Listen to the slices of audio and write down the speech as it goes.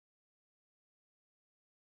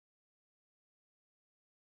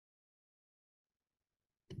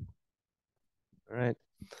All right.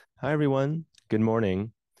 Hi, everyone. Good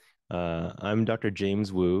morning. I'm Dr.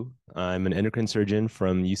 James Wu. I'm an endocrine surgeon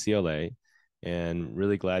from UCLA and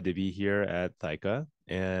really glad to be here at ThyCa.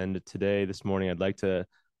 And today, this morning, I'd like to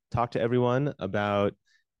talk to everyone about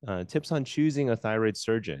tips on choosing a thyroid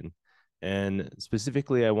surgeon. And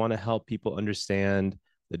specifically, I want to help people understand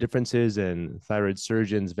the differences in thyroid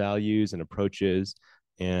surgeons' values and approaches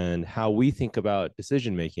and how we think about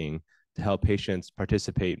decision making to help patients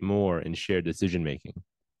participate more in shared decision making.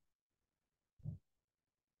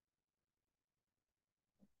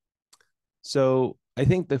 So I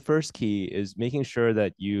think the first key is making sure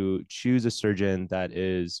that you choose a surgeon that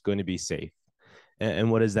is going to be safe.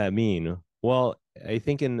 And what does that mean? Well, I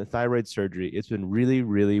think in thyroid surgery, it's been really,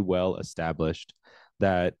 really well established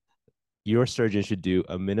that your surgeon should do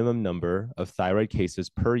a minimum number of thyroid cases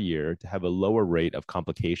per year to have a lower rate of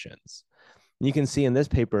complications. And you can see in this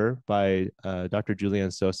paper by Dr.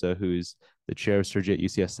 Julian Sosa, who's the chair of surgery at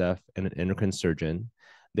UCSF and an endocrine surgeon,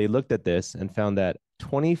 they looked at this and found that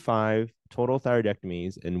 25 total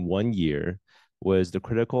thyroidectomies in 1 year was the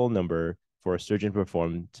critical number for a surgeon to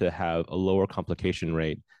perform to have a lower complication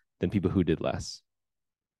rate than people who did less.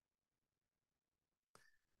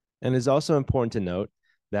 And it's also important to note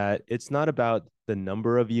that it's not about the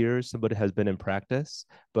number of years somebody has been in practice,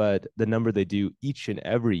 but the number they do each and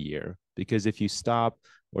every year. Because if you stop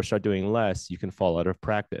or start doing less, you can fall out of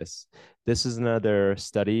practice. This is another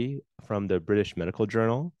study from the British Medical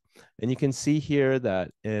Journal. And you can see here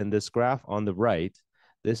that in this graph on the right,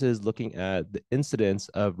 this is looking at the incidence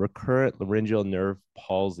of recurrent laryngeal nerve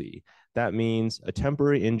palsy. That means a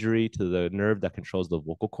temporary injury to the nerve that controls the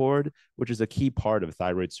vocal cord, which is a key part of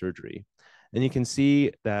thyroid surgery. And you can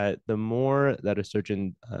see that the more that a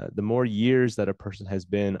surgeon, the more years that a person has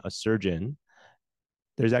been a surgeon,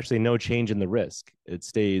 there's actually no change in the risk. It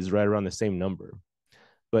stays right around the same number.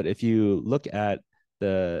 But if you look at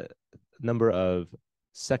the number of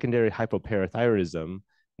secondary hypoparathyroidism,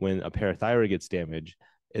 when a parathyroid gets damaged,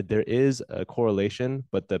 there is a correlation,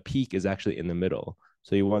 but the peak is actually in the middle.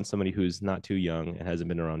 So you want somebody who's not too young and hasn't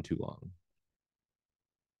been around too long.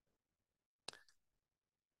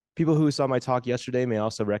 People who saw my talk yesterday may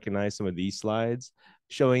also recognize some of these slides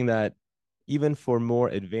showing that even for more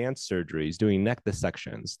advanced surgeries, doing neck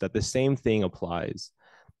dissections, that the same thing applies.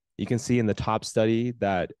 You can see in the top study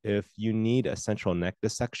that if you need a central neck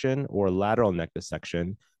dissection or lateral neck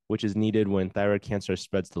dissection, which is needed when thyroid cancer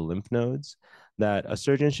spreads to lymph nodes, that a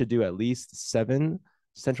surgeon should do at least 7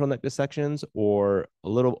 central neck dissections or a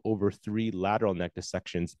little over 3 lateral neck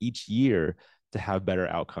dissections each year to have better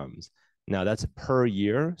outcomes. Now that's per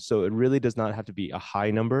year, so it really does not have to be a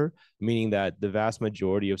high number, meaning that the vast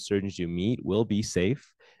majority of surgeons you meet will be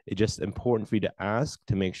safe. It's just important for you to ask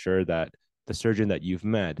to make sure that the surgeon that you've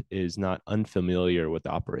met is not unfamiliar with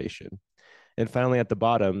the operation. And finally, at the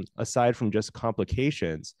bottom, aside from just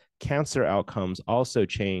complications, cancer outcomes also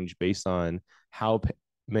change based on how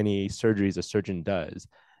many surgeries a surgeon does.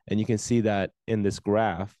 And you can see that in this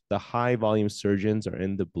graph, the high volume surgeons are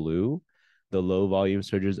in the blue, the low volume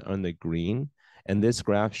surgeons are in the green. And this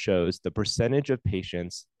graph shows the percentage of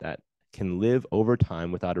patients that can live over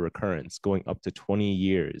time without a recurrence, going up to 20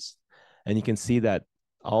 years. And you can see that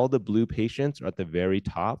all the blue patients are at the very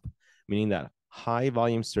top, meaning that high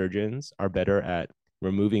volume surgeons are better at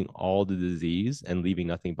removing all the disease and leaving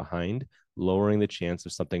nothing behind, lowering the chance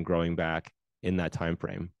of something growing back in that time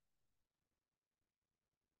frame.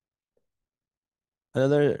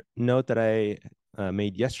 Another note that I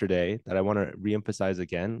made yesterday that I want to reemphasize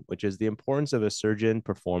again, which is the importance of a surgeon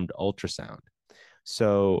performed ultrasound.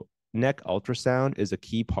 So neck ultrasound is a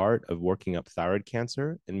key part of working up thyroid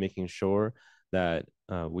cancer and making sure that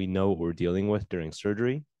we know what we're dealing with during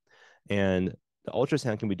surgery. And the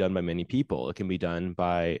ultrasound can be done by many people. It can be done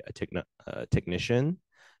by a technician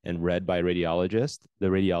and read by a radiologist. The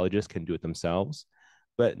radiologist can do it themselves.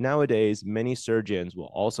 But nowadays, many surgeons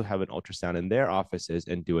will also have an ultrasound in their offices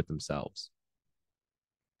and do it themselves.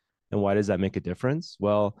 And why does that make a difference?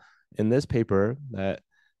 Well, in this paper, that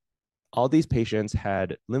all these patients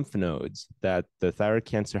had lymph nodes that the thyroid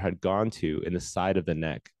cancer had gone to in the side of the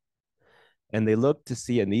neck. And they looked to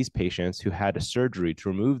see in these patients who had a surgery to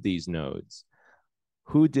remove these nodes,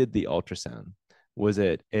 who did the ultrasound? Was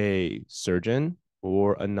it a surgeon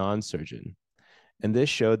or a non-surgeon? And this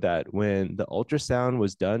showed that when the ultrasound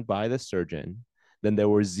was done by the surgeon, then there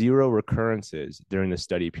were 0 recurrences during the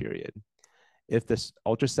study period. If this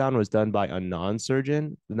ultrasound was done by a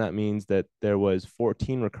non-surgeon, then that means that there was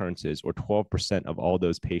 14 recurrences or 12% of all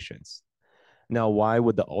those patients. Now, why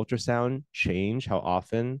would the ultrasound change how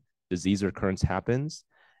often disease recurrence happens?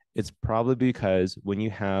 It's probably because when you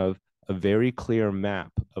have a very clear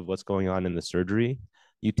map of what's going on in the surgery,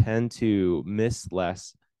 you tend to miss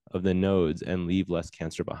less of the nodes and leave less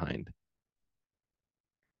cancer behind.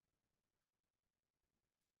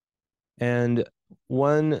 And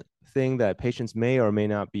one thing that patients may or may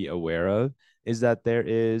not be aware of is that there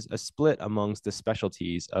is a split amongst the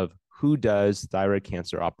specialties of who does thyroid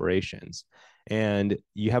cancer operations. And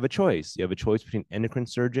you have a choice. You have a choice between endocrine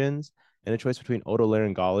surgeons and a choice between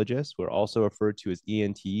otolaryngologists, who are also referred to as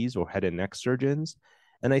ENTs or head and neck surgeons.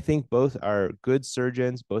 And I think both are good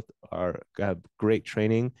surgeons, both have great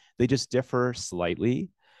training. They just differ slightly.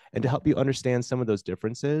 And to help you understand some of those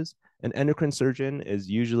differences, an endocrine surgeon is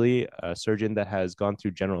usually a surgeon that has gone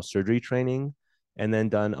through general surgery training and then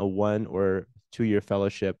done a 1 or 2 year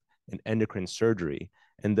fellowship in endocrine surgery.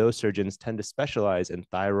 And those surgeons tend to specialize in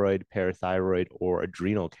thyroid, parathyroid, or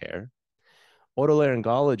adrenal care.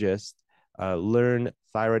 Otolaryngologists learn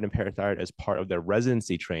thyroid and parathyroid as part of their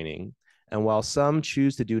residency training. And while some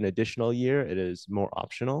choose to do an additional year, it is more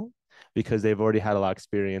optional because they've already had a lot of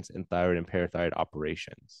experience in thyroid and parathyroid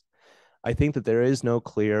operations. I think that there is no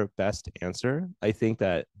clear best answer. I think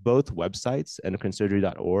that both websites,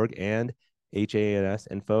 endocrinesurgery.org and HANS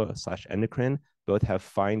info/endocrine, both have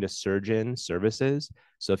find a surgeon services.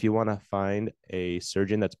 So if you want to find a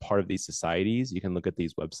surgeon that's part of these societies, you can look at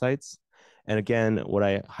these websites. And again, what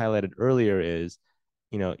I highlighted earlier is,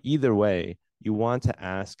 either way, you want to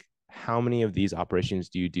ask how many of these operations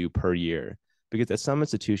do you do per year? Because at some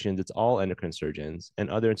institutions, it's all endocrine surgeons, and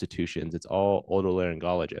other institutions, it's all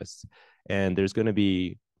otolaryngologists. And there's going to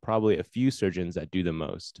be probably a few surgeons that do the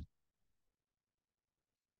most.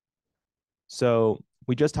 So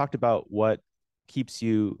we just talked about what keeps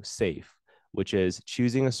you safe, which is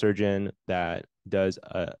choosing a surgeon that does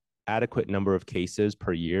an adequate number of cases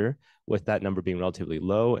per year, with that number being relatively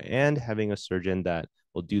low, and having a surgeon that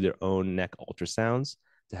will do their own neck ultrasounds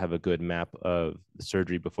to have a good map of the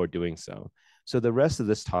surgery before doing so. So the rest of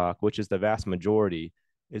this talk, which is the vast majority,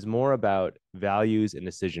 is more about values and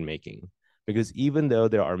decision making. Because even though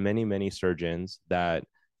there are many, many surgeons that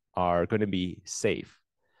are going to be safe,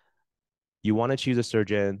 you want to choose a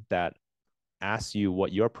surgeon that asks you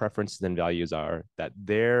what your preferences and values are, that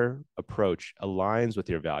their approach aligns with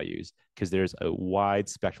your values, because there's a wide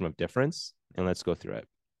spectrum of difference. And let's go through it.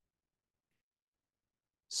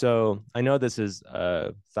 So I know this is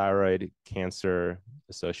a Thyroid Cancer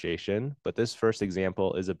Association, but this first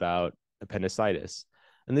example is about appendicitis.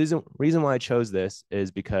 And the reason why I chose this is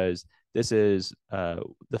because this is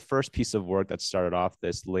the first piece of work that started off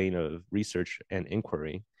this lane of research and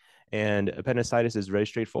inquiry. And appendicitis is very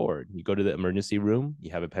straightforward. You go to the emergency room,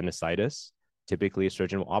 you have appendicitis. Typically, a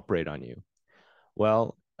surgeon will operate on you.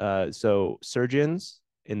 Well, so surgeons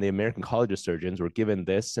in the American College of Surgeons were given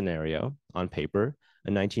this scenario on paper. A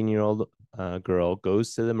 19-year-old girl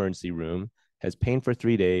goes to the emergency room, has pain for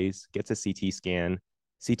 3 days, gets a CT scan.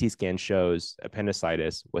 CT scan shows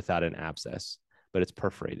appendicitis without an abscess, but it's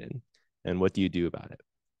perforated. And what do you do about it?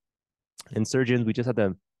 And surgeons, we just have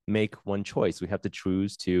to make one choice. We have to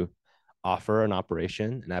choose to offer an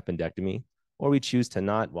operation, an appendectomy, or we choose to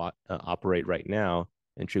not operate right now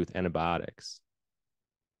and treat with antibiotics.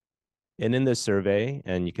 And in this survey,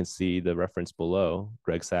 and you can see the reference below,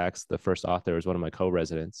 Greg Sachs, the first author, is one of my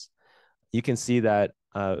co-residents. You can see that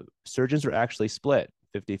surgeons were actually split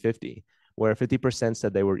 50-50, where 50%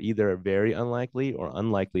 said they were either very unlikely or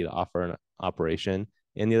unlikely to offer an operation,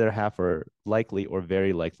 and the other half are likely or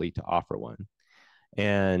very likely to offer one.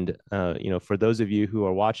 And for those of you who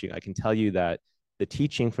are watching, I can tell you that the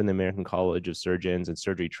teaching from the American College of Surgeons and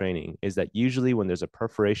surgery training is that usually when there's a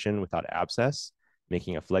perforation without abscess,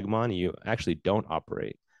 making a phlegmon, you actually don't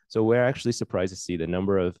operate. So we're actually surprised to see the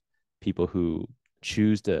number of people who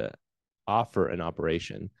choose to offer an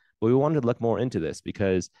operation. But we wanted to look more into this,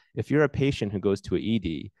 because if you're a patient who goes to an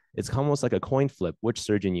ED, it's almost like a coin flip which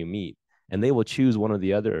surgeon you meet, and they will choose one or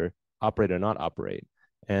the other, operate or not operate.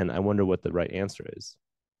 And I wonder what the right answer is.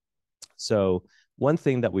 So one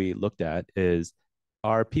thing that we looked at is,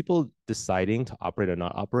 are people deciding to operate or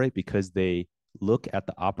not operate because they look at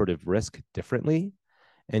the operative risk differently?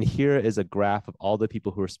 And here is a graph of all the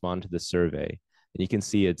people who respond to the survey. And you can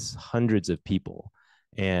see it's hundreds of people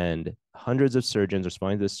and hundreds of surgeons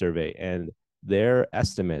responding to the survey, and their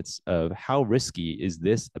estimates of how risky is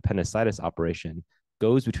this appendicitis operation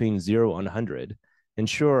goes between 0 and 100. And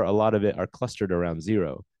sure, a lot of it are clustered around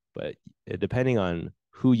 0, but depending on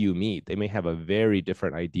who you meet, they may have a very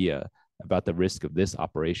different idea about the risk of this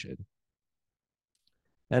operation.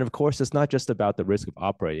 And of course, it's not just about the risk of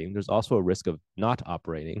operating. There's also a risk of not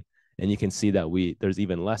operating. And you can see that there's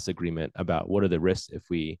even less agreement about what are the risks if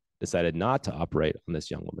we decided not to operate on this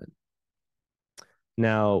young woman.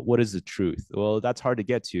 Now, what is the truth? Well, that's hard to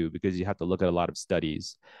get to because you have to look at a lot of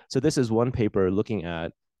studies. So this is one paper looking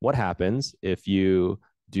at what happens if you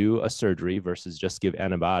do a surgery versus just give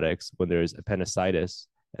antibiotics when there's appendicitis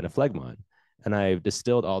and a phlegmon. And I've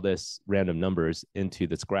distilled all this random numbers into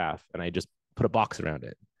this graph, and I just put a box around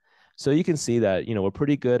it. So you can see that, we're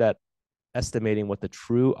pretty good at estimating what the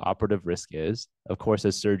true operative risk is. Of course,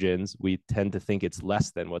 as surgeons, we tend to think it's less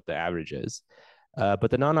than what the average is.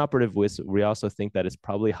 But the non-operative risk, we also think that it's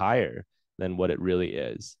probably higher than what it really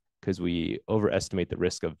is because we overestimate the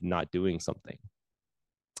risk of not doing something.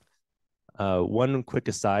 One quick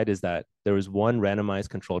aside is that there was one randomized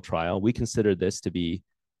controlled trial. We consider this to be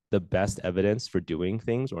the best evidence for doing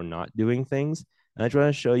things or not doing things. And I just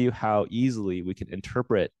want to show you how easily we can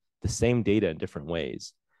interpret the same data in different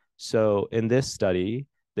ways. So in this study,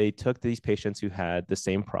 they took these patients who had the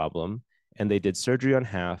same problem and they did surgery on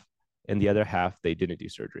half, and the other half, they didn't do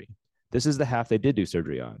surgery. This is the half they did do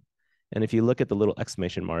surgery on. And if you look at the little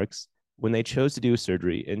exclamation marks, when they chose to do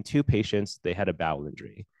surgery, in 2 patients, they had a bowel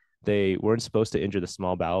injury. They weren't supposed to injure the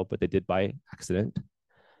small bowel, but they did by accident.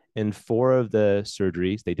 In 4 of the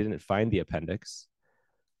surgeries, they didn't find the appendix.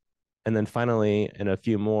 And then finally, in a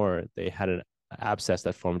few more, they had an abscess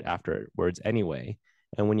that formed afterwards anyway.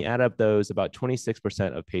 And when you add up those, about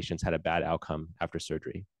 26% of patients had a bad outcome after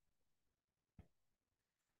surgery.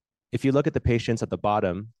 If you look at the patients at the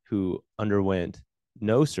bottom who underwent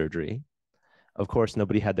no surgery, of course,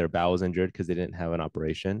 nobody had their bowels injured because they didn't have an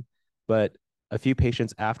operation. But a few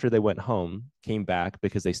patients after they went home came back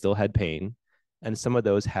because they still had pain. And some of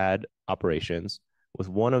those had operations, with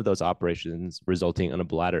one of those operations resulting in a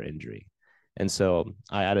bladder injury. And so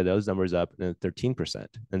I added those numbers up and 13%.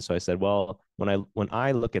 And so I said, well, when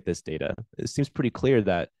I look at this data, it seems pretty clear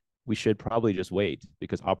that we should probably just wait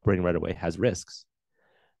because operating right away has risks.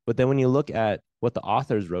 But then when you look at what the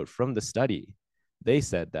authors wrote from the study, they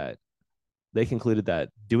said that they concluded that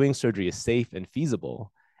doing surgery is safe and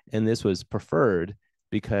feasible. And this was preferred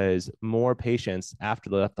because more patients after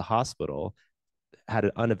they left the hospital had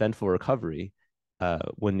an uneventful recovery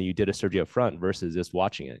when you did a surgery up front versus just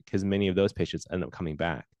watching it, because many of those patients end up coming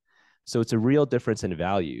back. So it's a real difference in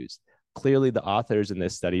values. Clearly, the authors in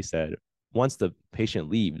this study said, once the patient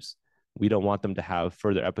leaves, we don't want them to have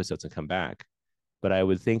further episodes and come back. But I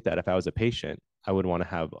would think that if I was a patient, I would want to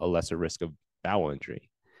have a lesser risk of bowel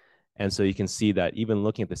injury. And so you can see that even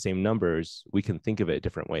looking at the same numbers, we can think of it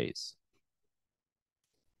different ways.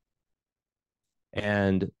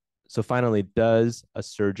 And so finally, does a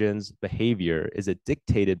surgeon's behavior, is it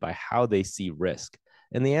dictated by how they see risk?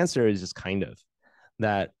 And the answer is just kind of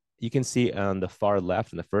that. You can see on the far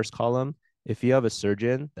left in the first column, if you have a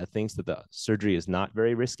surgeon that thinks that the surgery is not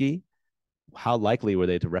very risky, how likely were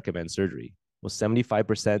they to recommend surgery? Well,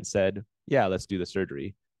 75% said, yeah, let's do the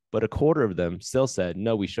surgery. But a quarter of them still said,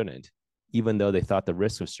 no, we shouldn't, even though they thought the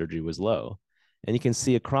risk of surgery was low. And you can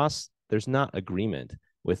see across, there's not agreement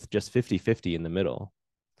with just 50-50 in the middle.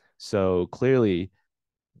 So clearly,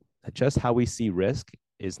 just how we see risk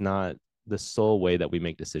is not the sole way that we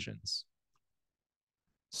make decisions.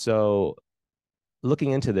 So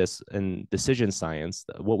looking into this in decision science,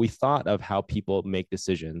 what we thought of how people make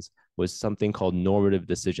decisions was something called normative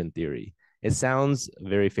decision theory. It sounds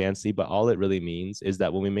very fancy, but all it really means is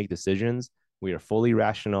that when we make decisions, we are fully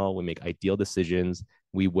rational, we make ideal decisions,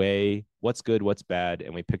 we weigh what's good, what's bad,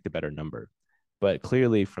 and we pick the better number. But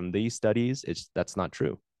clearly from these studies, that's not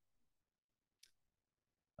true.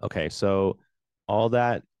 Okay, so all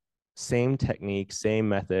that same technique, same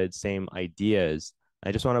method, same ideas,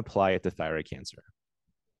 I just want to apply it to thyroid cancer.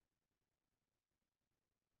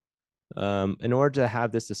 In order to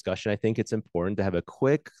have this discussion, I think it's important to have a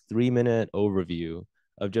quick 3-minute overview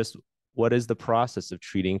of just what is the process of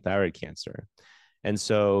treating thyroid cancer. And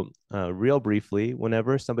so real briefly,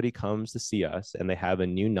 whenever somebody comes to see us and they have a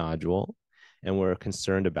new nodule and we're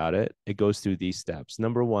concerned about it, it goes through these steps.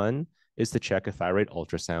 Number 1 is to check a thyroid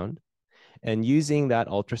ultrasound. And using that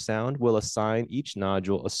ultrasound, we'll assign each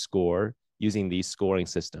nodule a score using these scoring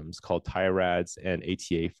systems called TIRADS and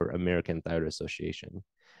ATA for American Thyroid Association.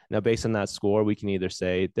 Now, based on that score, we can either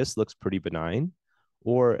say this looks pretty benign,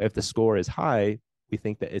 or if the score is high, we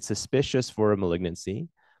think that it's suspicious for a malignancy.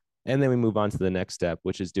 And then we move on to the next step,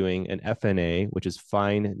 which is doing an FNA, which is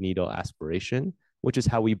fine needle aspiration, which is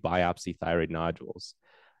how we biopsy thyroid nodules.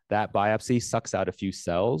 That biopsy sucks out a few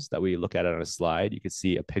cells that we look at on a slide. You can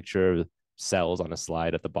see a picture of cells on a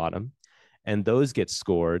slide at the bottom, and those get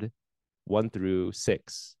scored 1 through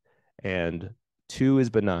 6. And 2 is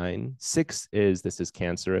benign, 6 is this is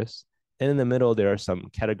cancerous. And in the middle, there are some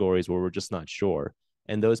categories where we're just not sure.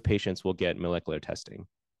 And those patients will get molecular testing.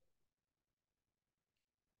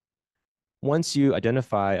 Once you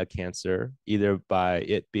identify a cancer, either by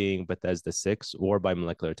it being Bethesda 6 or by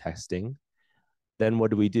molecular testing, then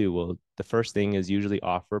what do we do? Well, the first thing is usually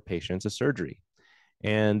offer patients a surgery.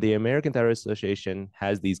 And the American Thyroid Association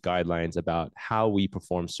has these guidelines about how we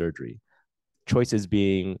perform surgery. Choices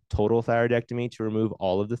being total thyroidectomy to remove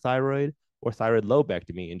all of the thyroid, or thyroid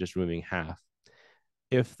lobectomy and just removing half.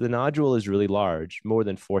 If the nodule is really large, more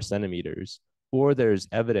than 4 centimeters, or there's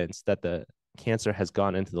evidence that the cancer has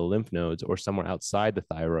gone into the lymph nodes or somewhere outside the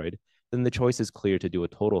thyroid, then the choice is clear to do a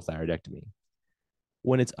total thyroidectomy.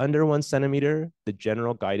 When it's under 1 centimeter, the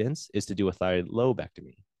general guidance is to do a thyroid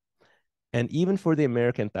lobectomy. And even for the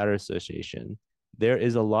American Thyroid Association, there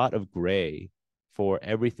is a lot of gray for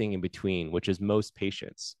everything in between, which is most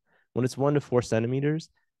patients. When it's 1 to 4 centimeters,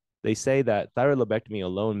 they say that thyroid lobectomy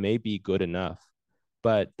alone may be good enough,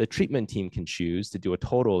 but the treatment team can choose to do a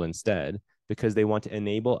total instead because they want to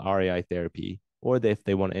enable RAI therapy or if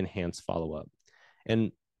they want to enhance follow-up.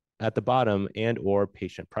 And at the bottom, and or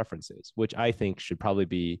patient preferences, which I think should probably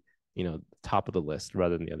be, top of the list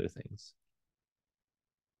rather than the other things.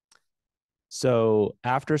 So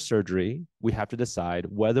after surgery, we have to decide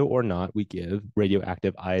whether or not we give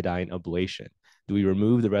radioactive iodine ablation. Do we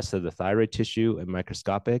remove the rest of the thyroid tissue and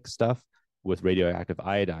microscopic stuff with radioactive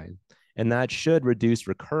iodine? And that should reduce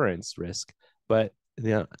recurrence risk, but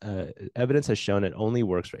the evidence has shown it only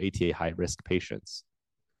works for ATA high-risk patients.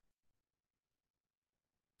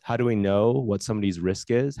 How do we know what somebody's risk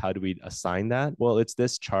is? How do we assign that? Well, it's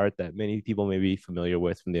this chart that many people may be familiar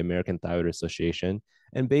with from the American Thyroid Association.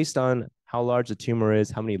 And based on how large the tumor is,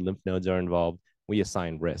 how many lymph nodes are involved, we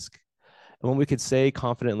assign risk. And what we could say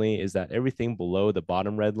confidently is that everything below the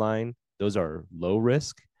bottom red line, those are low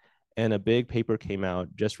risk. And a big paper came out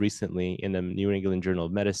just recently in the New England Journal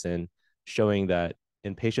of Medicine showing that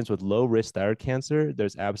in patients with low risk thyroid cancer,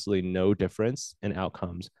 there's absolutely no difference in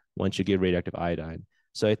outcomes once you give radioactive iodine.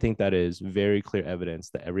 So I think that is very clear evidence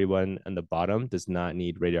that everyone on the bottom does not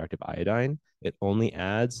need radioactive iodine. It only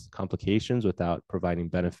adds complications without providing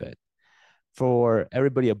benefit. For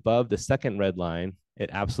everybody above the second red line, it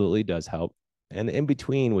absolutely does help. And in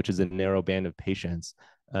between, which is a narrow band of patients,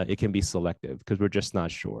 it can be selective because we're just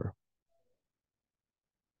not sure.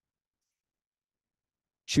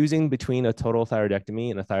 Choosing between a total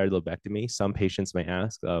thyroidectomy and a thyroid lobectomy, some patients may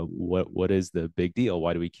ask, what is the big deal?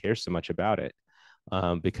 Why do we care so much about it?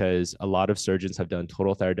 Because a lot of surgeons have done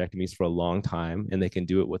total thyroidectomies for a long time and they can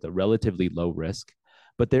do it with a relatively low risk,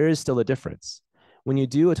 but there is still a difference. When you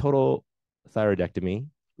do a total thyroidectomy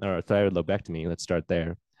or a thyroid lobectomy, let's start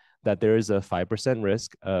there, that there is a 5%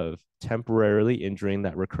 risk of temporarily injuring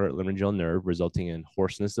that recurrent laryngeal nerve, resulting in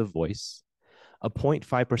hoarseness of voice, a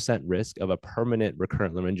 0.5% risk of a permanent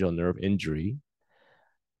recurrent laryngeal nerve injury,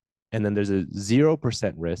 and then there's a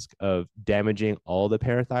 0% risk of damaging all the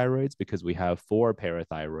parathyroids because we have 4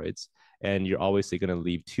 parathyroids and you're obviously going to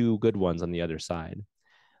leave 2 good ones on the other side.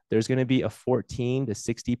 There's going to be a 14 to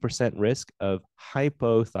 60% risk of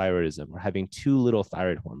hypothyroidism or having too little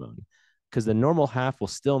thyroid hormone because the normal half will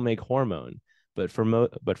still make hormone. But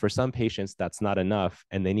for some patients, that's not enough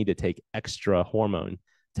and they need to take extra hormone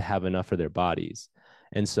to have enough for their bodies.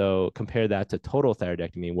 And so compare that to total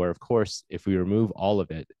thyroidectomy, where, of course, if we remove all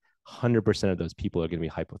of it, 100% of those people are going to be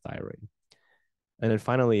hypothyroid. And then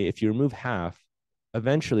finally, if you remove half,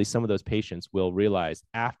 eventually some of those patients will realize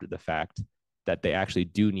after the fact that they actually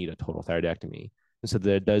do need a total thyroidectomy. And so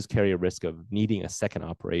that does carry a risk of needing a second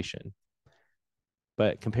operation.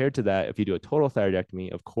 But compared to that, if you do a total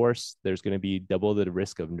thyroidectomy, of course, there's going to be double the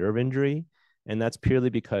risk of nerve injury. And that's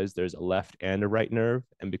purely because there's a left and a right nerve.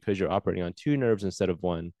 And because you're operating on 2 nerves instead of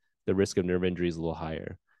 1, the risk of nerve injury is a little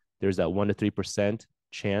higher. There's that 1 to 3%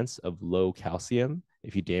 chance of low calcium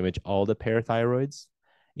if you damage all the parathyroids.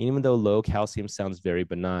 And even though low calcium sounds very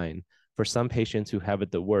benign, for some patients who have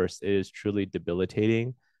it the worst, it is truly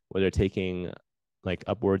debilitating, where they're taking like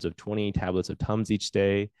upwards of 20 tablets of Tums each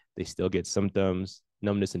day. They still get symptoms,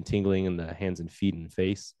 numbness and tingling in the hands and feet and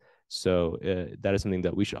face. So that is something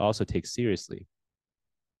that we should also take seriously.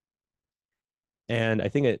 And I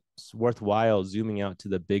think it's worthwhile zooming out to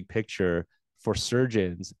the big picture for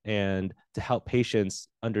surgeons and to help patients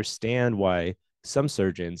understand why some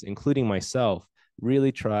surgeons, including myself,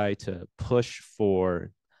 really try to push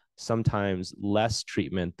for sometimes less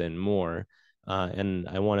treatment than more. And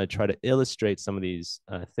I want to try to illustrate some of these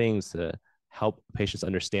things to help patients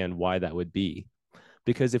understand why that would be.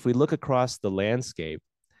 Because if we look across the landscape,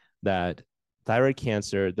 that thyroid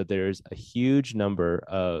cancer, that there's a huge number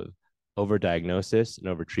of overdiagnosis and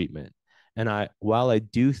overtreatment. And while I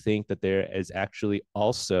do think that there is actually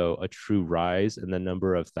also a true rise in the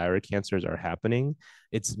number of thyroid cancers are happening,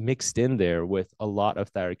 it's mixed in there with a lot of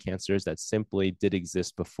thyroid cancers that simply did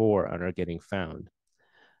exist before and are getting found.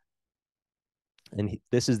 And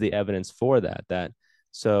this is the evidence for that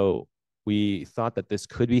so we thought that this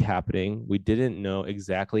could be happening. We didn't know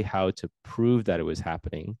exactly how to prove that it was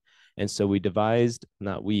happening. And so we devised,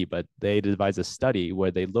 not we, but they devised a study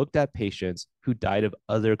where they looked at patients who died of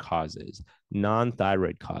other causes,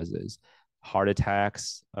 non-thyroid causes, heart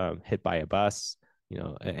attacks, hit by a bus,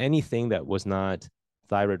 anything that was not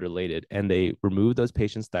thyroid related. And they removed those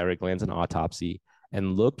patients' thyroid glands in autopsy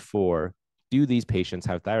and looked for, do these patients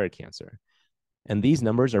have thyroid cancer? And these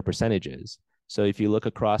numbers are percentages. So if you look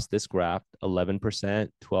across this graph, 11%, 12%,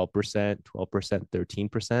 12%,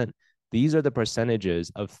 13%, these are the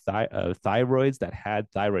percentages of thyroids that had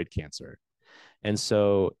thyroid cancer. And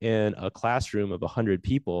so in a classroom of 100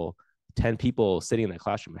 people, 10 people sitting in that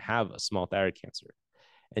classroom have a small thyroid cancer.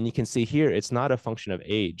 And you can see here, it's not a function of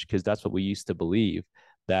age, because that's what we used to believe,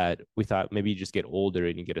 that we thought maybe you just get older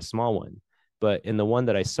and you get a small one. But in the one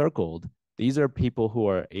that I circled, these are people who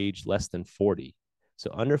are aged less than 40. So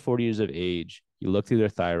under 40 years of age, you look through their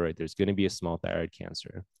thyroid, there's going to be a small thyroid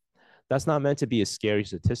cancer. That's not meant to be a scary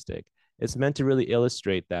statistic. It's meant to really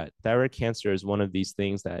illustrate that thyroid cancer is one of these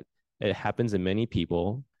things that it happens in many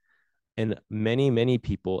people. And many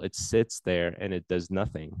people, it sits there and it does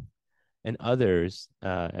nothing. And others,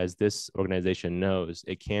 as this organization knows,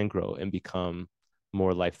 it can grow and become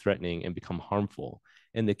more life-threatening and become harmful.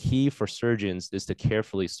 And the key for surgeons is to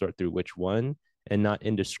carefully sort through which one and not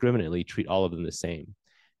indiscriminately treat all of them the same.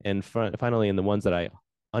 And finally, in the ones that I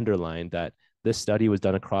underlined, that this study was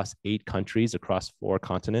done across 8 countries, across 4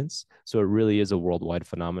 continents. So it really is a worldwide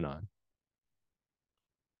phenomenon.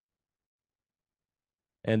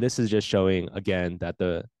 And this is just showing, again, that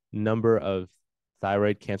the number of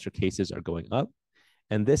thyroid cancer cases are going up.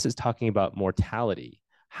 And this is talking about mortality.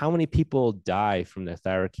 How many people die from their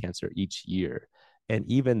thyroid cancer each year? And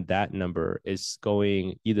even that number is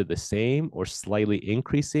going either the same or slightly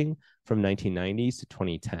increasing from 1990s to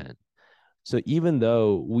 2010. So even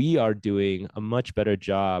though we are doing a much better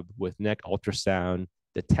job with neck ultrasound,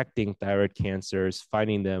 detecting thyroid cancers,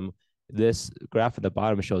 finding them, this graph at the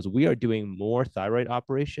bottom shows we are doing more thyroid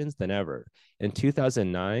operations than ever. In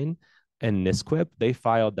 2009, and NISQIP, they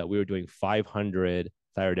filed that we were doing 500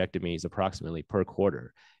 thyroidectomies approximately per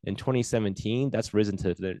quarter. In 2017, that's risen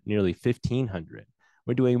to nearly 1,500.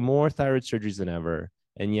 We're doing more thyroid surgeries than ever,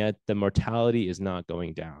 and yet the mortality is not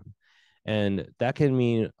going down. And that can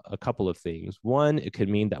mean a couple of things. One, it could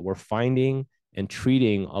mean that we're finding and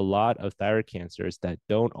treating a lot of thyroid cancers that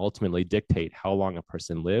don't ultimately dictate how long a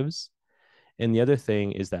person lives. And the other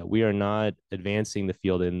thing is that we are not advancing the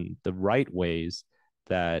field in the right ways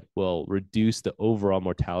that will reduce the overall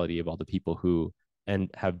mortality of all the people who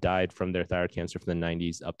have died from their thyroid cancer from the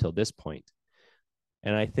 90s up till this point.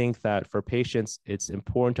 And I think that for patients, it's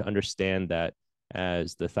important to understand that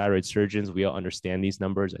as the thyroid surgeons, we all understand these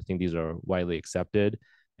numbers. I think these are widely accepted.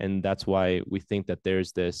 And that's why we think that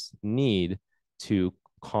there's this need to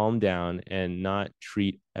calm down and not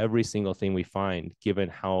treat every single thing we find, given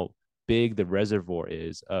how big the reservoir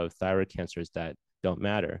is of thyroid cancers that don't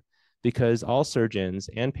matter. Because all surgeons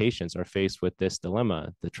and patients are faced with this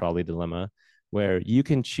dilemma, the trolley dilemma, where you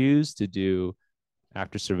can choose to do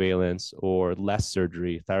active surveillance or less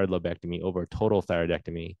surgery, thyroid lobectomy over total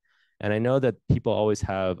thyroidectomy. And I know that people always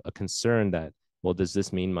have a concern that, well, does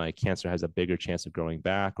this mean my cancer has a bigger chance of growing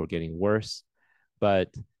back or getting worse? But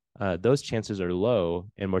those chances are low,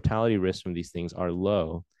 and mortality risks from these things are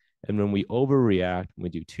low. And when we overreact, we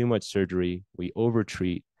do too much surgery, we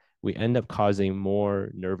overtreat, we end up causing more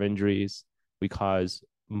nerve injuries, we cause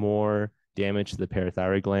more damage to the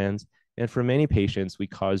parathyroid glands. And for many patients, we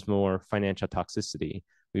cause more financial toxicity.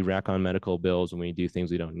 We rack on medical bills when we do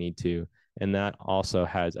things we don't need to. And that also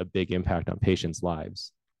has a big impact on patients'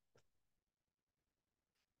 lives.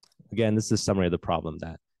 Again, this is a summary of the problem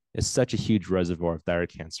that is such a huge reservoir of thyroid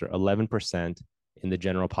cancer, 11% in the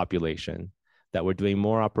general population, that we're doing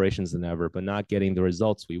more operations than ever, but not getting the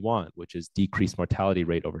results we want, which is decreased mortality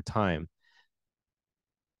rate over time.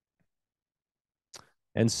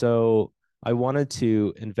 And so I wanted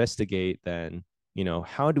to investigate then,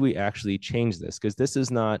 how do we actually change this? Because this is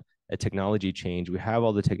not a technology change. We have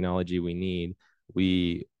all the technology we need.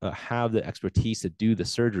 We have the expertise to do the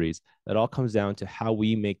surgeries. That all comes down to how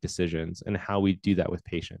we make decisions and how we do that with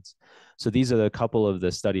patients. So these are a couple of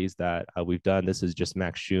the studies that we've done. This is just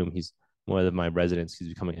Max Schum. He's one of my residents. He's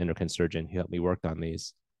becoming an endocrine surgeon. He helped me work on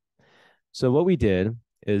these. So what we did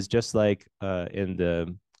is just like in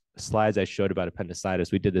the slides I showed about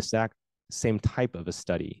appendicitis, we did the same type of a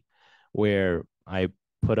study where I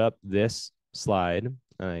put up this slide.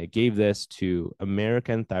 I gave this to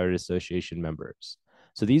American Thyroid Association members.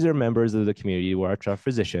 So these are members of the community who are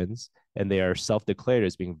physicians, and they are self-declared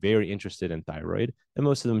as being very interested in thyroid, and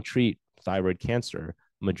most of them treat thyroid cancer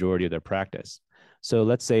majority of their practice. So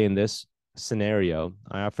let's say in this scenario,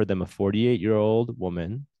 I offered them a 48-year-old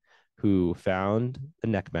woman who found a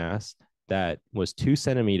neck mass that was 2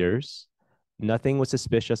 centimeters. Nothing was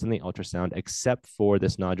suspicious in the ultrasound except for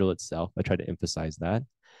this nodule itself. I tried to emphasize that.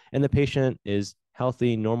 And the patient is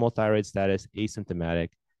healthy, normal thyroid status, asymptomatic,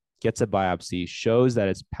 gets a biopsy, shows that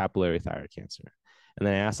it's papillary thyroid cancer. And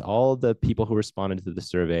then I asked all the people who responded to the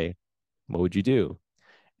survey, what would you do?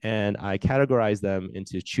 And I categorized them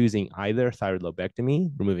into choosing either thyroid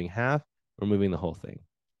lobectomy, removing half, or removing the whole thing.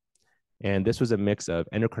 And this was a mix of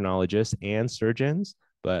endocrinologists and surgeons,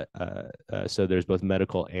 but so there's both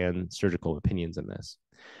medical and surgical opinions in this.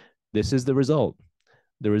 This is the result.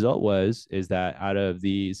 The result is that out of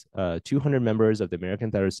these 200 members of the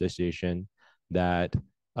American Thyroid Association, that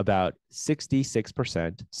about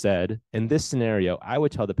 66% said, in this scenario, I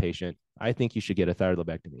would tell the patient, I think you should get a thyroid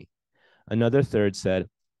lobectomy. Another third said,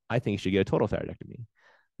 I think you should get a total thyroidectomy.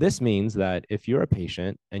 This means that if you're a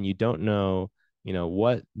patient and you don't know,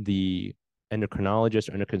 what the endocrinologist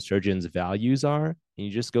or endocrine surgeon's values are, and you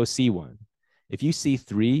just go see one. If you see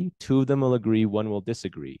 3, 2 of them will agree, 1 will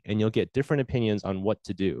disagree, and you'll get different opinions on what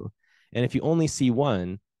to do. And if you only see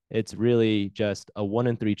 1, it's really just a 1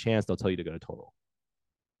 in 3 chance they'll tell you to go to total.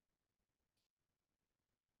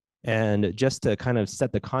 And just to kind of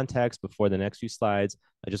set the context before the next few slides,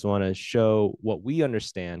 I just want to show what we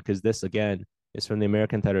understand, because this, again, is from the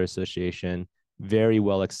American Thyroid Association, very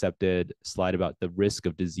well accepted slide about the risk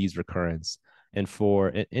of disease recurrence. And for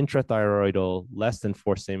an intrathyroidal, less than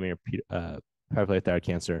 4 centimeter papillary thyroid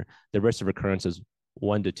cancer, the risk of recurrence is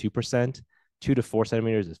 1 to 2%. 2 to 4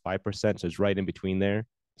 centimeters is 5%. So it's right in between there,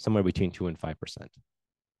 somewhere between 2 and 5%.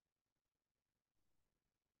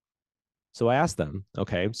 So I asked them,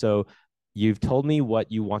 okay, so you've told me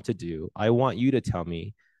what you want to do. I want you to tell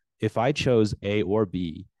me if I chose A or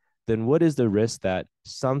B, then what is the risk that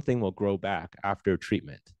something will grow back after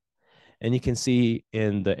treatment? And you can see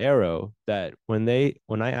in the arrow that when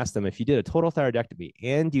I asked them, if you did a total thyroidectomy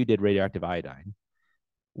and you did radioactive iodine,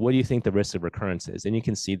 what do you think the risk of recurrence is? And you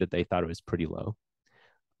can see that they thought it was pretty low,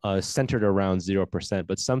 centered around 0%,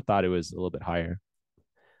 but some thought it was a little bit higher.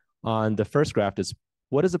 On the first graph is,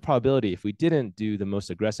 what is the probability if we didn't do the most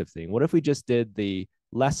aggressive thing? What if we just did the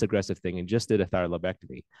less aggressive thing and just did a thyroid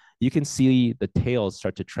lobectomy? You can see the tails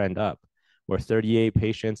start to trend up, where 38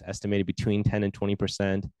 patients estimated between 10 and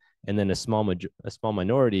 20%, and then a small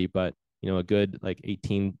minority, but a good like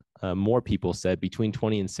 18 more people said between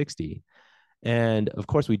 20 and 60. And of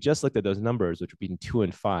course, we just looked at those numbers, which would be 2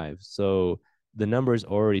 and 5. So the numbers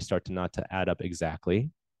already start to not to add up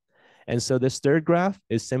exactly. And so this third graph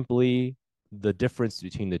is simply the difference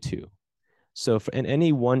between the two. So in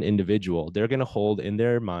any one individual, they're going to hold in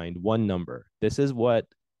their mind one number. This is what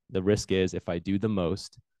the risk is if I do the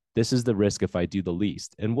most. This is the risk if I do the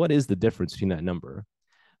least. And what is the difference between that number?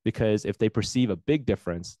 Because if they perceive a big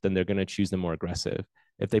difference, then they're going to choose the more aggressive.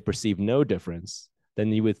 If they perceive no difference,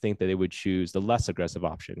 then you would think that they would choose the less aggressive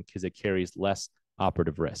option because it carries less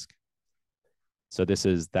operative risk. So this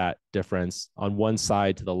is that difference on one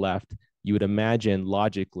side to the left. You would imagine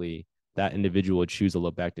logically that individual would choose a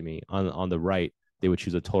lobectomy. On the right, they would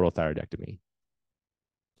choose a total thyroidectomy.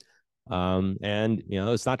 And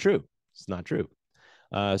it's not true. It's not true.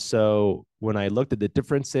 So when I looked at the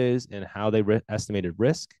differences in how they estimated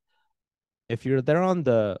risk, if you're there on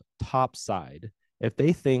the top side, if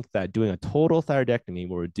they think that doing a total thyroidectomy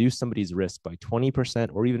will reduce somebody's risk by 20%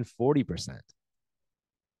 or even 40%,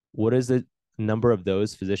 what is the number of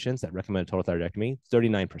those physicians that recommend a total thyroidectomy?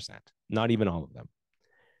 39%, not even all of them.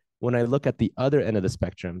 When I look at the other end of the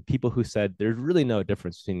spectrum, people who said there's really no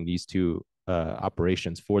difference between these two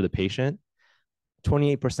operations for the patient,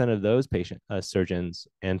 28% of those surgeons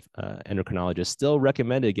and endocrinologists still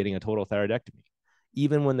recommended getting a total thyroidectomy,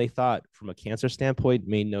 even when they thought from a cancer standpoint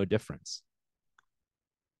made no difference.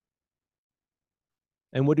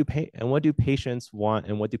 And what do patients want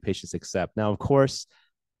and what do patients accept? Now, of course,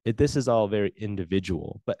 this is all very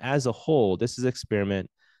individual, but as a whole, this is an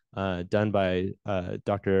experiment done by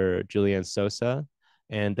Dr. Julianne Sosa,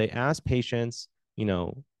 and they asked patients,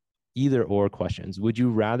 either or questions. Would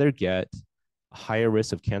you rather get a higher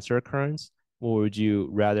risk of cancer occurrence, or would you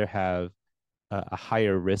rather have a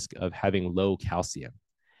higher risk of having low calcium?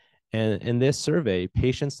 And in this survey,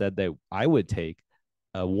 patients said that I would take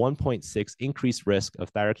a 1.6 increased risk of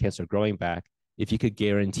thyroid cancer growing back if you could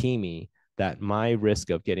guarantee me that my risk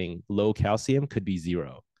of getting low calcium could be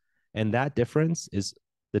 0. And that difference is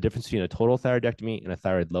the difference between a total thyroidectomy and a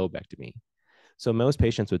thyroid lobectomy. So most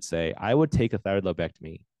patients would say, I would take a thyroid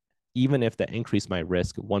lobectomy, even if that increased my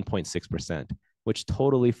risk 1.6%, which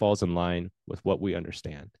totally falls in line with what we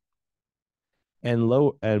understand. And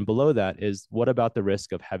below that is, what about the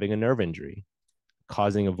risk of having a nerve injury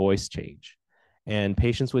causing a voice change? And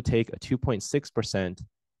patients would take a 2.6%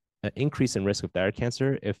 increase in risk of thyroid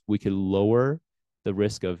cancer if we could lower the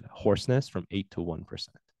risk of hoarseness from 8 to 1%.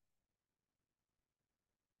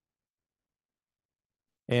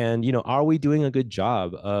 And, are we doing a good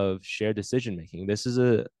job of shared decision making? This is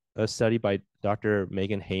a study by Dr.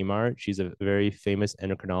 Megan Haymart. She's a very famous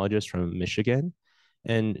endocrinologist from Michigan.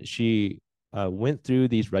 And she went through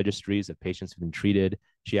these registries of patients who've been treated.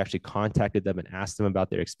 She actually contacted them and asked them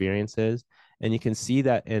about their experiences. And you can see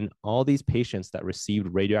that in all these patients that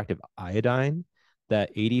received radioactive iodine,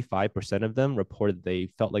 that 85% of them reported they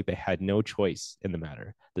felt like they had no choice in the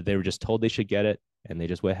matter, that they were just told they should get it, and they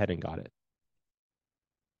just went ahead and got it.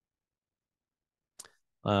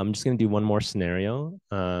 I'm just going to do one more scenario.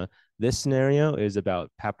 This scenario is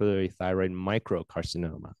about papillary thyroid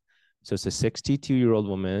microcarcinoma. So it's a 62-year-old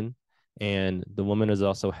woman, and the woman is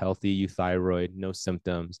also healthy, euthyroid, no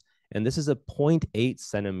symptoms. And this is a 0.8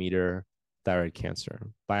 centimeter thyroid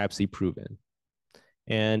cancer, biopsy proven.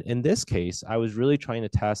 And in this case, I was really trying to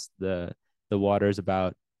test the waters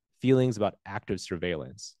about feelings about active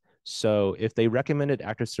surveillance. So if they recommended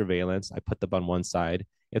active surveillance, I put them on one side.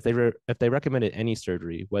 If they recommended any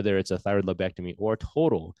surgery, whether it's a thyroid lobectomy or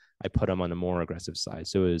total, I put them on the more aggressive side.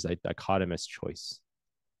 So it was a dichotomous choice.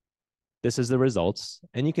 This is the results.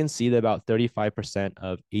 And you can see that about 35%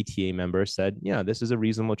 of ATA members said, yeah, this is a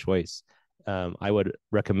reasonable choice. I would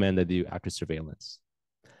recommend that they do active surveillance.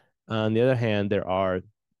 On the other hand, there are,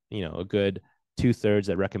 a good 2/3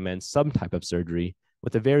 that recommend some type of surgery,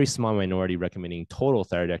 with a very small minority recommending total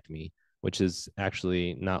thyroidectomy, which is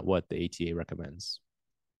actually not what the ATA recommends.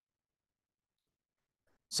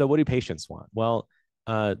 So what do patients want? Well,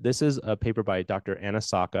 this is a paper by Dr. Anna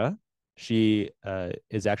Saka. She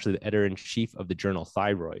is actually the editor-in-chief of the journal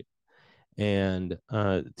Thyroid. And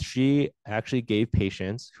she actually gave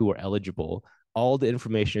patients who were eligible all the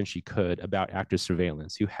information she could about active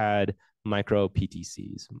surveillance, who had micro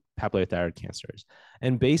PTCs, papillary thyroid cancers.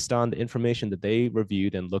 And based on the information that they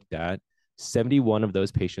reviewed and looked at, 71 of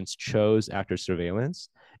those patients chose active surveillance,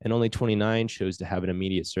 and only 29 chose to have an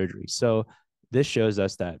immediate surgery. So this shows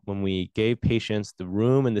us that when we gave patients the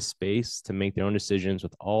room and the space to make their own decisions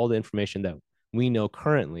with all the information that we know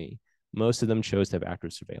currently, most of them chose to have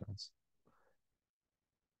active surveillance.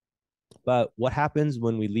 But what happens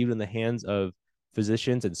when we leave it in the hands of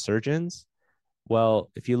physicians and surgeons?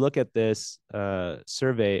 Well, if you look at this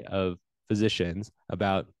survey of physicians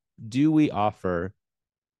about, do we offer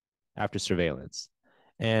after surveillance?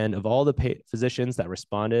 And of all the physicians that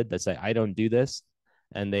responded that say, I don't do this,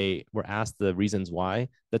 and they were asked the reasons why,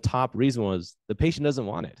 the top reason was the patient doesn't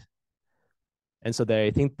want it. And so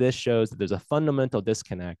I think this shows that there's a fundamental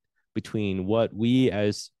disconnect between what we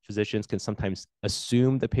as physicians can sometimes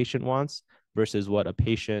assume the patient wants versus what a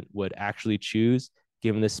patient would actually choose,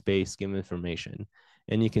 given the space, given the information.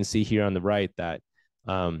 And you can see here on the right that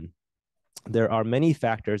there are many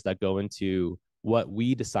factors that go into what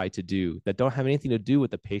we decide to do that don't have anything to do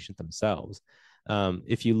with the patient themselves.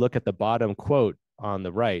 If you look at the bottom quote on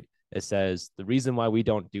the right, it says, the reason why we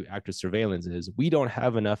don't do active surveillance is we don't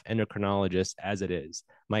have enough endocrinologists as it is.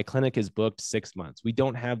 My clinic is booked 6 months. We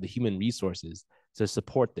don't have the human resources to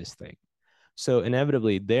support this thing. So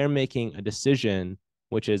inevitably, they're making a decision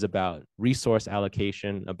which is about resource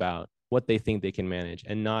allocation, about what they think they can manage,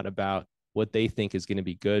 and not about what they think is going to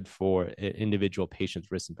be good for an individual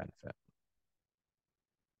patient's risk and benefit.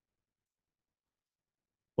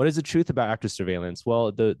 What is the truth about active surveillance?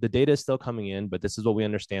 Well, the data is still coming in, but this is what we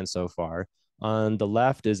understand so far. On the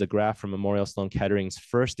left is a graph from Memorial Sloan Kettering's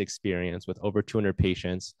first experience with over 200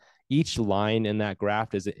 patients. Each line in that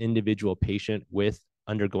graph is an individual patient with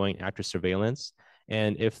undergoing active surveillance.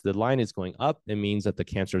 And if the line is going up, it means that the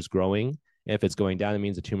cancer is growing. If it's going down, it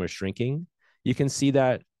means the tumor is shrinking. You can see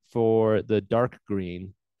that for the dark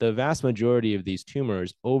green, the vast majority of these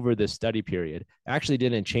tumors over this study period actually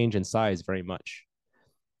didn't change in size very much.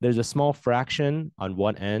 There's a small fraction on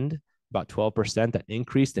one end, about 12%, that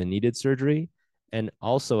increased and needed surgery, and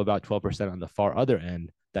also about 12% on the far other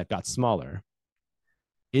end that got smaller.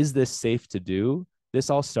 Is this safe to do? This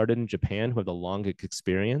all started in Japan, who have the longest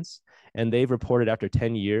experience, and they've reported after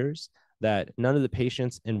 10 years that none of the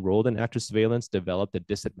patients enrolled in active surveillance developed a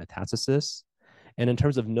distant metastasis. And in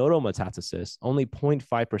terms of nodal metastasis, only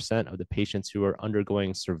 0.5% of the patients who are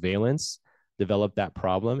undergoing surveillance develop that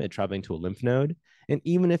problem at traveling to a lymph node. And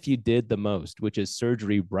even if you did the most, which is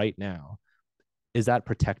surgery right now, is that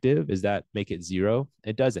protective? Does that make it 0?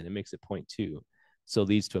 It doesn't. It makes it 0.2. So it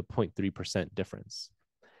leads to a 0.3% difference.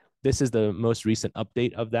 This is the most recent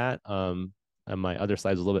update of that. And my other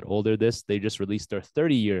slide is a little bit older. They just released their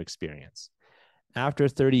 30-year experience. After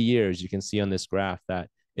 30 years, you can see on this graph that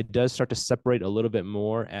it does start to separate a little bit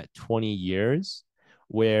more at 20 years,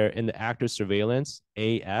 where in the active surveillance,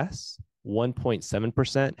 AS,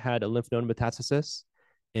 1.7% had a lymph node metastasis.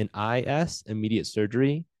 In IS, immediate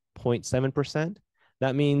surgery, 0.7%.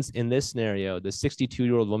 That means in this scenario, the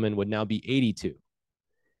 62-year-old woman would now be 82.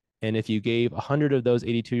 And if you gave 100 of those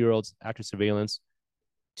 82-year-olds active surveillance,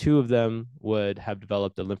 2 of them would have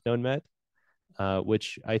developed a lymph node met,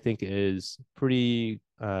 which I think is pretty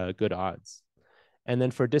good odds. And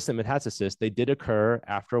then for distant metastasis, they did occur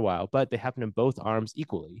after a while, but they happen in both arms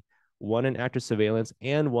equally, one in active surveillance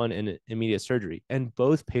and one in immediate surgery. And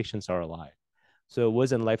both patients are alive. So it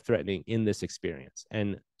wasn't life-threatening in this experience.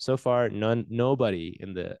 And so far, nobody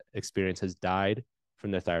in the experience has died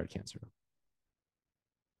from their thyroid cancer.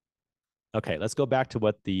 Okay, let's go back to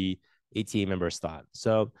what the ATA members thought.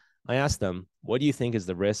 So I asked them, what do you think is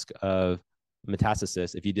the risk of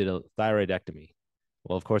metastasis if you did a thyroidectomy?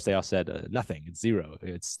 Well, of course, they all said nothing. It's 0.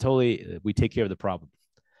 It's totally, we take care of the problem.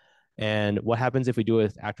 And what happens if we do it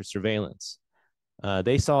with active surveillance?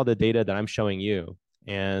 They saw the data that I'm showing you,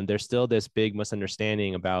 and there's still this big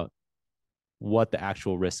misunderstanding about what the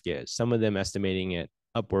actual risk is. Some of them estimating it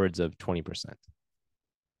upwards of 20%.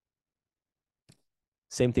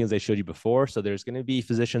 Same thing as I showed you before. So there's going to be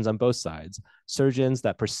physicians on both sides, surgeons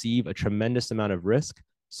that perceive a tremendous amount of risk,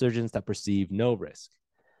 surgeons that perceive no risk.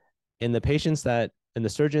 In the physicians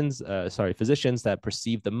that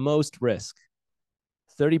perceive the most risk,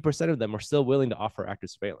 30% of them are still willing to offer active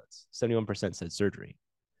surveillance. 71% said surgery.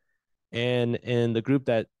 And in the group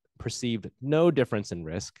that perceived no difference in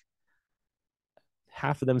risk,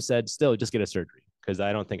 half of them said, still, just get a surgery, because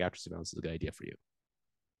I don't think active surveillance is a good idea for you.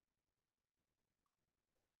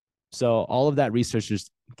 So all of that research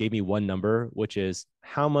just gave me one number, which is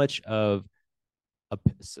how much of a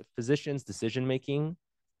physician's decision-making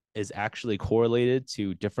is actually correlated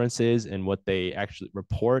to differences in what they actually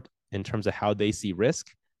report in terms of how they see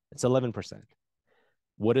risk. It's 11%.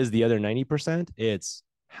 What is the other 90%? It's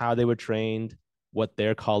how they were trained, what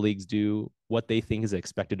their colleagues do, what they think is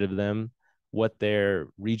expected of them, what their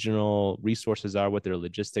regional resources are, what their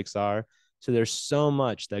logistics are. So there's so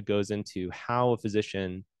much that goes into how a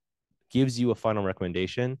physician gives you a final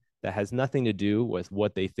recommendation that has nothing to do with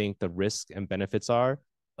what they think the risks and benefits are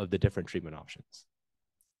of the different treatment options.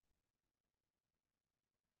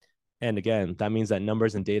 And again, that means that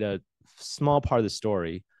numbers and data, small part of the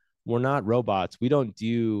story. We're not robots. We don't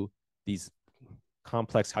do these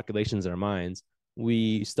complex calculations in our minds.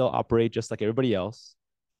 We still operate just like everybody else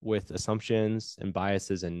with assumptions and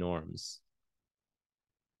biases and norms.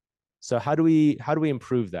 So how do we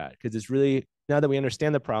improve that? Because it's really, now that we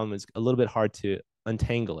understand the problem, it's a little bit hard to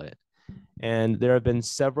untangle it. And there have been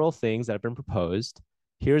several things that have been proposed.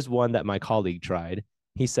 Here's one that my colleague tried.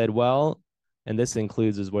 He said, well, and this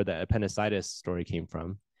includes is where the appendicitis story came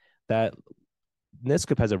from, that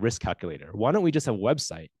NSCOP has a risk calculator. Why don't we just have a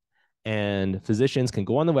website and physicians can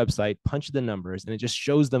go on the website, punch the numbers, and it just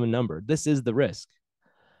shows them a number. This is the risk.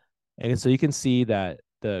 And so you can see that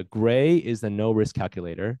the gray is the no risk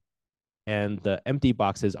calculator and the empty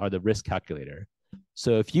boxes are the risk calculator.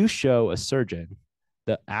 So if you show a surgeon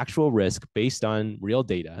the actual risk based on real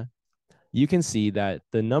data, you can see that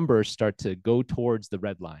the numbers start to go towards the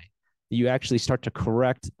red line. You actually start to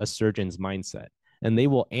correct a surgeon's mindset, and they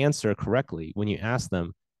will answer correctly when you ask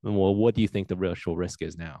them, well, what do you think the actual risk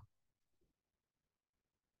is now?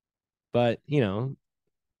 But, you know,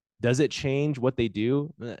 does it change what they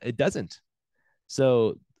do? It doesn't.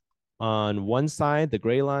 So on one side, the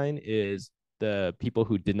gray line is the people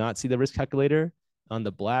who did not see the risk calculator. On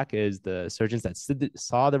the black is the surgeons that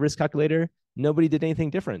saw the risk calculator. Nobody did anything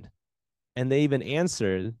different. And they even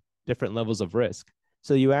answered different levels of risk.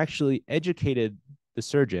 So you actually educated the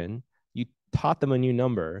surgeon, you taught them a new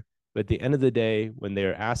number, but at the end of the day, when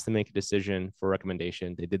they're asked to make a decision for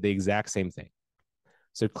recommendation, they did the exact same thing.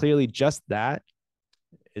 So clearly just that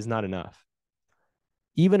is not enough.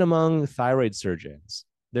 Even among thyroid surgeons,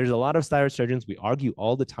 there's a lot of thyroid surgeons, we argue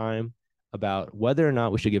all the time about whether or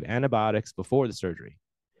not we should give antibiotics before the surgery.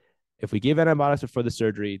 If we give antibiotics before the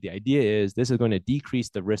surgery, the idea is this is going to decrease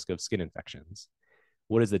the risk of skin infections.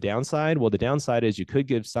 What is the downside? Well, the downside is you could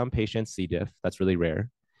give some patients C. diff. That's really rare.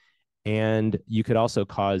 And you could also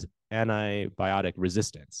cause antibiotic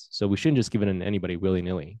resistance. So we shouldn't just give it to anybody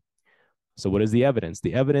willy-nilly. So what is the evidence?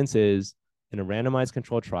 The evidence is in a randomized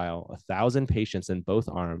controlled trial, 1,000 patients in both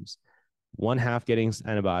arms, one half getting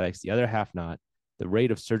antibiotics, the other half not, the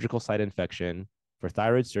rate of surgical site infection for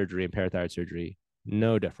thyroid surgery and parathyroid surgery,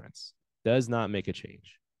 no difference, does not make a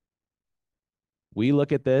change. We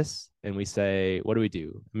look at this and we say, what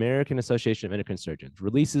do? American Association of Endocrine Surgeons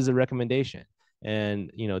releases a recommendation.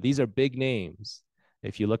 And, these are big names.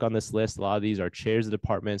 If you look on this list, a lot of these are chairs of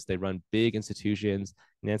departments. They run big institutions.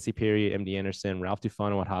 Nancy Perry, MD Anderson, Ralph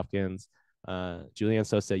Tufano at Hopkins, Julian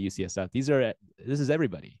Sosa, UCSF. This is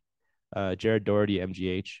everybody. Jared Doherty,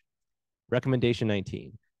 MGH. Recommendation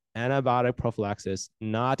 19, antibiotic prophylaxis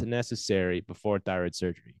not necessary before thyroid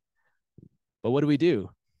surgery. But what do?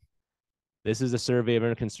 This is a survey of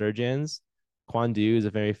endocrine surgeons. Quan Du is a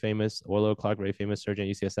very famous, Orlo Clark, very famous surgeon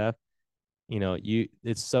at UCSF.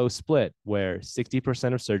 It's so split where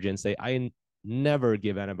 60% of surgeons say, I never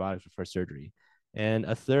give antibiotics before surgery. And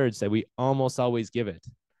a third say, we almost always give it.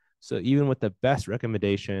 So even with the best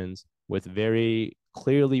recommendations, with very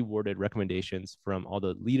clearly worded recommendations from all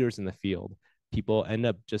the leaders in the field, people end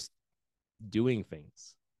up just doing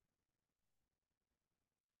things.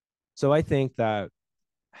 So I think that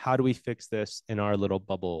how do we fix this in our little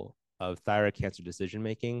bubble of thyroid cancer decision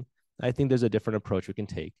making? I think there's a different approach we can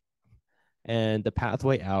take. And the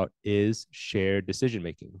pathway out is shared decision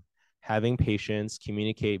making, having patients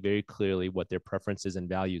communicate very clearly what their preferences and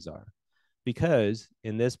values are. Because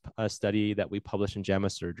in this study that we published in JAMA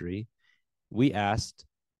Surgery, we asked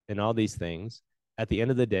in all these things, at the end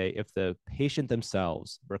of the day, if the patient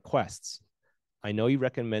themselves requests, I know you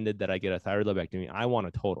recommended that I get a thyroid lobectomy, I want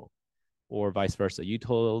a total, or vice versa. You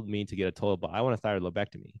told me to get a total, but I want a thyroid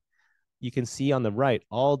lobectomy. You can see on the right,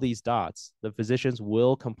 all these dots, the physicians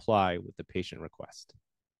will comply with the patient request.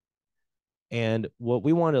 And what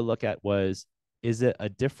we wanted to look at was, is it a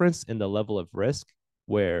difference in the level of risk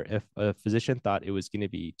where if a physician thought it was going to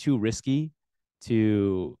be too risky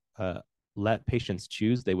to let patients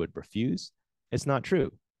choose, they would refuse? It's not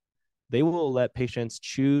true. They will let patients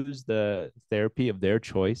choose the therapy of their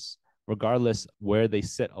choice, regardless where they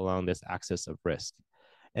sit along this axis of risk.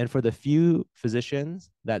 And for the few physicians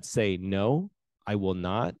that say, no, I will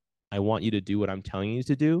not, I want you to do what I'm telling you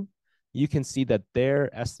to do, you can see that their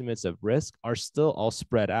estimates of risk are still all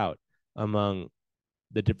spread out among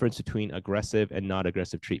the difference between aggressive and not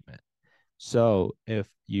aggressive treatment. So if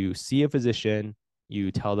you see a physician, you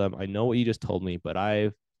tell them, I know what you just told me, but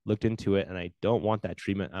I've looked into it and I don't want that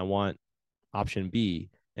treatment. I want option B.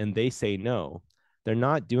 And they say no. They're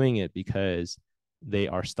not doing it because they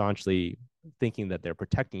are staunchly thinking that they're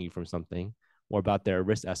protecting you from something or about their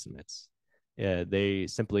risk estimates. They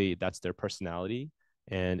simply, that's their personality.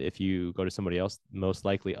 And if you go to somebody else, most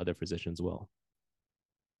likely other physicians will.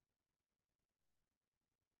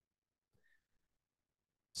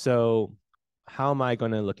 So how am I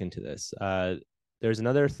going to look into this? There's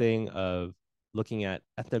another thing of looking at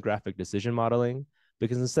ethnographic decision modeling,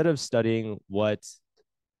 because instead of studying what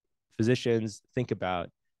physicians think about,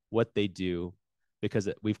 what they do, because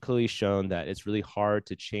we've clearly shown that it's really hard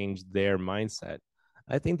to change their mindset,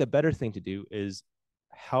 I think the better thing to do is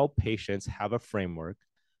help patients have a framework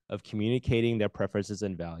of communicating their preferences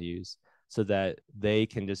and values so that they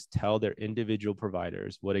can just tell their individual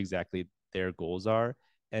providers what exactly their goals are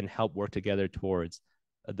and help work together towards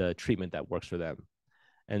the treatment that works for them.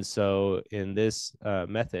 And so in this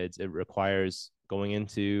methods, it requires going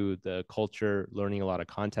into the culture, learning a lot of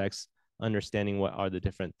context, understanding what are the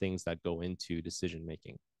different things that go into decision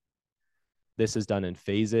making. This is done in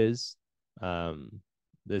phases.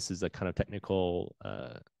 This is a kind of technical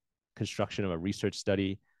construction of a research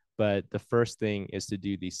study. But the first thing is to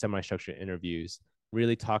do these semi-structured interviews,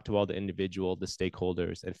 really talk to all the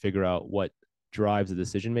stakeholders, and figure out what drives the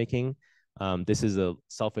decision making. This is a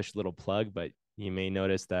selfish little plug, but you may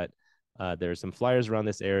notice that there's some flyers around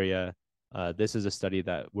this area. This is a study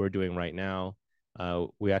that we're doing right now.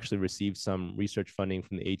 We actually received some research funding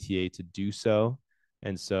from the ATA to do so.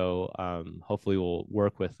 And so hopefully we'll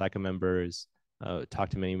work with ThyCa members, talk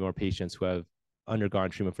to many more patients who have undergone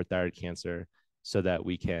treatment for thyroid cancer so that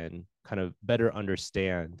we can kind of better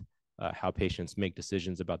understand how patients make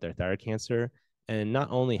decisions about their thyroid cancer, and not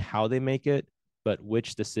only how they make it, but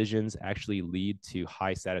which decisions actually lead to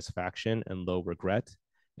high satisfaction and low regret,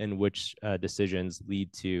 and which decisions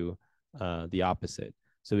lead to the opposite.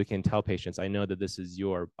 So we can tell patients, I know that this is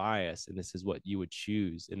your bias and this is what you would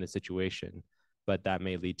choose in the situation, but that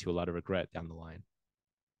may lead to a lot of regret down the line.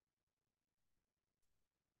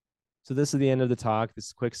 So this is the end of the talk. This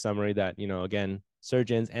is a quick summary that, again,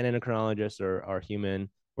 surgeons and endocrinologists are human.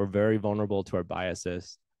 We're very vulnerable to our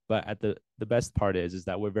biases. But at the best part is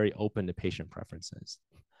that we're very open to patient preferences.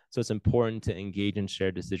 So it's important to engage in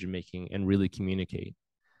shared decision making and really communicate.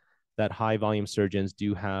 That high volume surgeons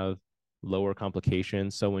do have lower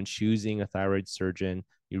complications. So when choosing a thyroid surgeon,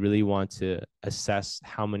 you really want to assess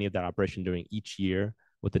how many of that operation during each year,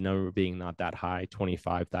 with the number being not that high,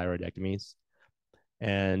 25 thyroidectomies.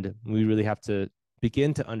 And we really have to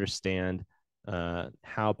begin to understand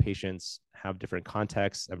how patients have different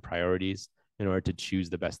contexts and priorities in order to choose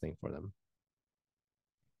the best thing for them.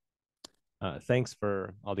 Thanks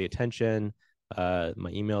for all the attention. My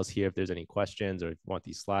email is here if there's any questions or if you want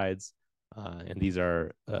these slides. And these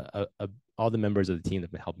are all the members of the team that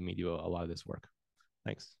have been helping me do a lot of this work.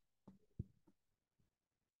 Thanks.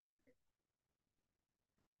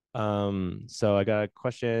 So I got a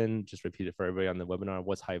question, just repeat it for everybody on the webinar.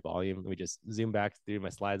 What's high volume? Let me just zoom back through my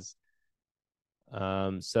slides.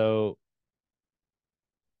 So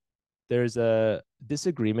there's a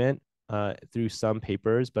disagreement through some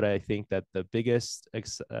papers, but I think that the biggest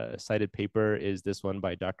cited paper is this one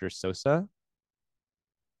by Dr. Sosa.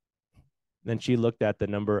 Then she looked at the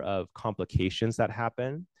number of complications that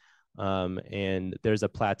happen. And there's a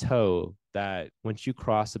plateau that once you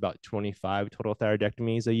cross about 25 total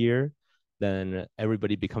thyroidectomies a year, then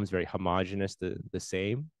everybody becomes very homogenous, the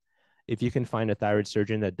same. If you can find a thyroid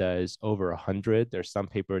surgeon that does over 100, there's some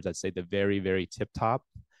papers that say the very, very tip top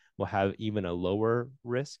will have even a lower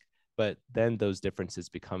risk, but then those differences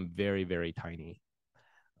become very, very tiny.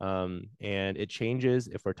 And it changes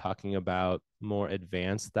if we're talking about more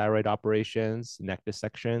advanced thyroid operations, neck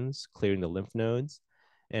dissections, clearing the lymph nodes.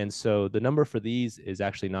 And so the number for these is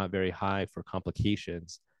actually not very high for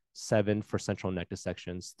complications, 7 for central neck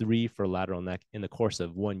dissections, 3 for lateral neck in the course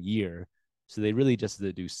of 1 year. So they really just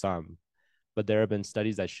do some. But there have been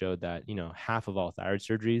studies that showed that, you know, half of all thyroid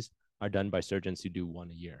surgeries are done by surgeons who do 1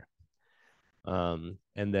 a year. And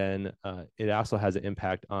then it also has an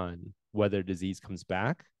impact on whether disease comes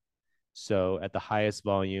back. So at the highest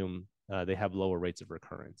volume, they have lower rates of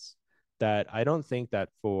recurrence. That I don't think that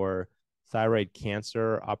for thyroid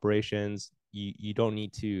cancer operations, you don't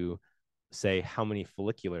need to say how many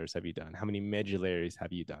folliculars have you done, how many medullaries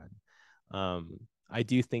have you done. I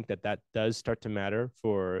do think that that does start to matter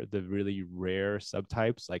for the really rare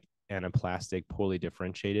subtypes like anaplastic, poorly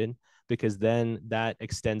differentiated, because then that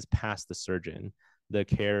extends past the surgeon. The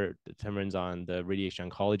care determines on the radiation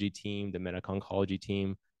oncology team, the medical oncology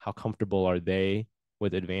team, how comfortable are they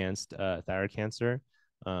with advanced thyroid cancer,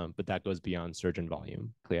 but that goes beyond surgeon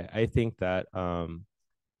volume. I think that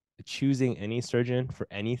choosing any surgeon for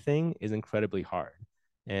anything is incredibly hard.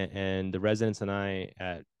 And the residents and I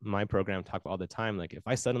at my program talk all the time, like if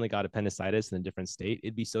I suddenly got appendicitis in a different state,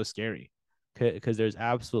 it'd be so scary because there's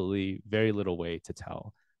absolutely very little way to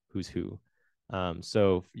tell who's who.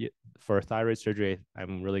 So for thyroid surgery,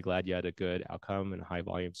 I'm really glad you had a good outcome and a high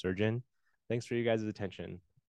volume surgeon. Thanks for you guys' attention.